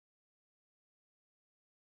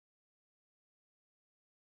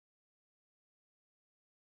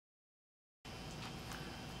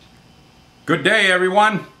Good day,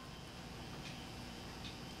 everyone.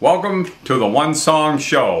 Welcome to the One Song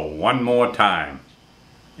Show one more time.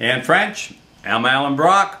 Anne French, I'm Alan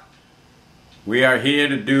Brock. We are here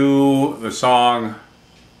to do the song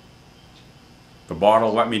The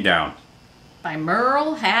Bottle Let Me Down by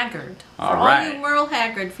Merle Haggard. All for right. all you Merle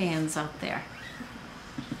Haggard fans out there.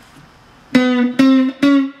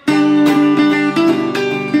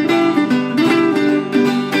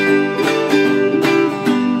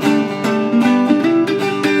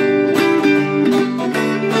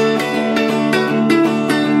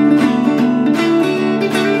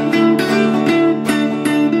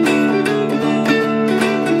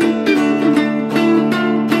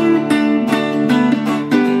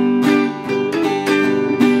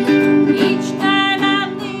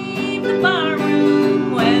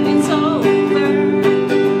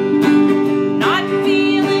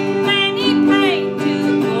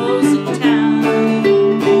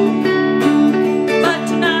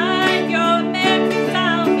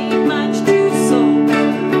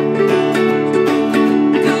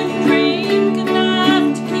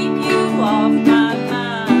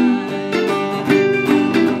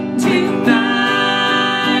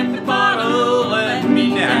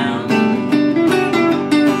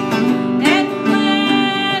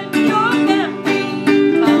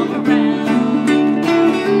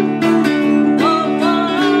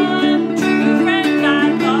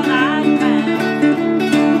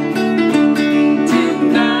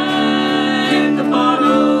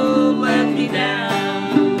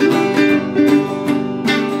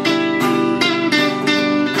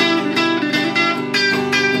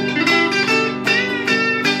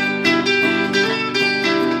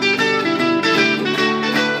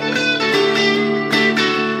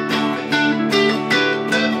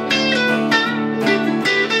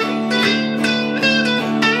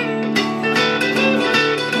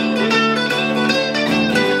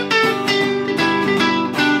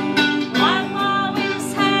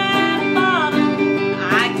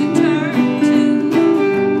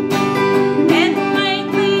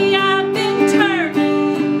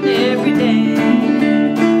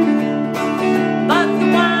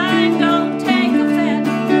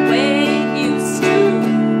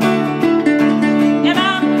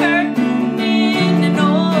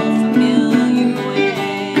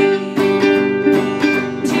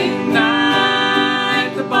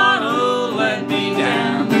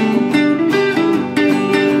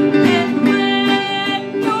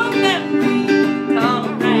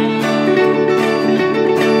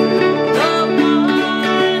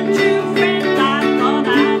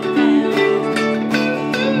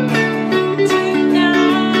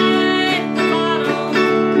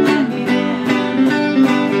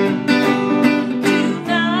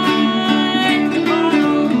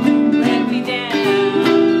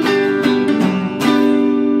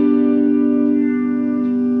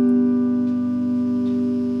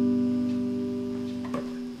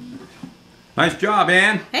 Nice job,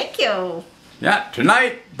 Ann. Thank you. Yeah,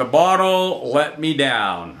 tonight, The Bottle Let Me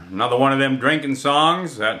Down. Another one of them drinking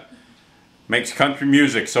songs that makes country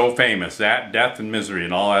music so famous. That, Death and Misery,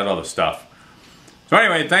 and all that other stuff. So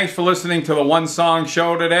anyway, thanks for listening to the One Song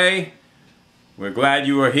Show today. We're glad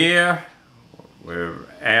you were here. We're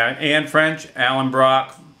Ann French, Alan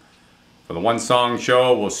Brock for the One Song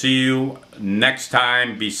Show. We'll see you next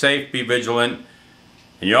time. Be safe, be vigilant,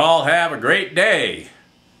 and you all have a great day.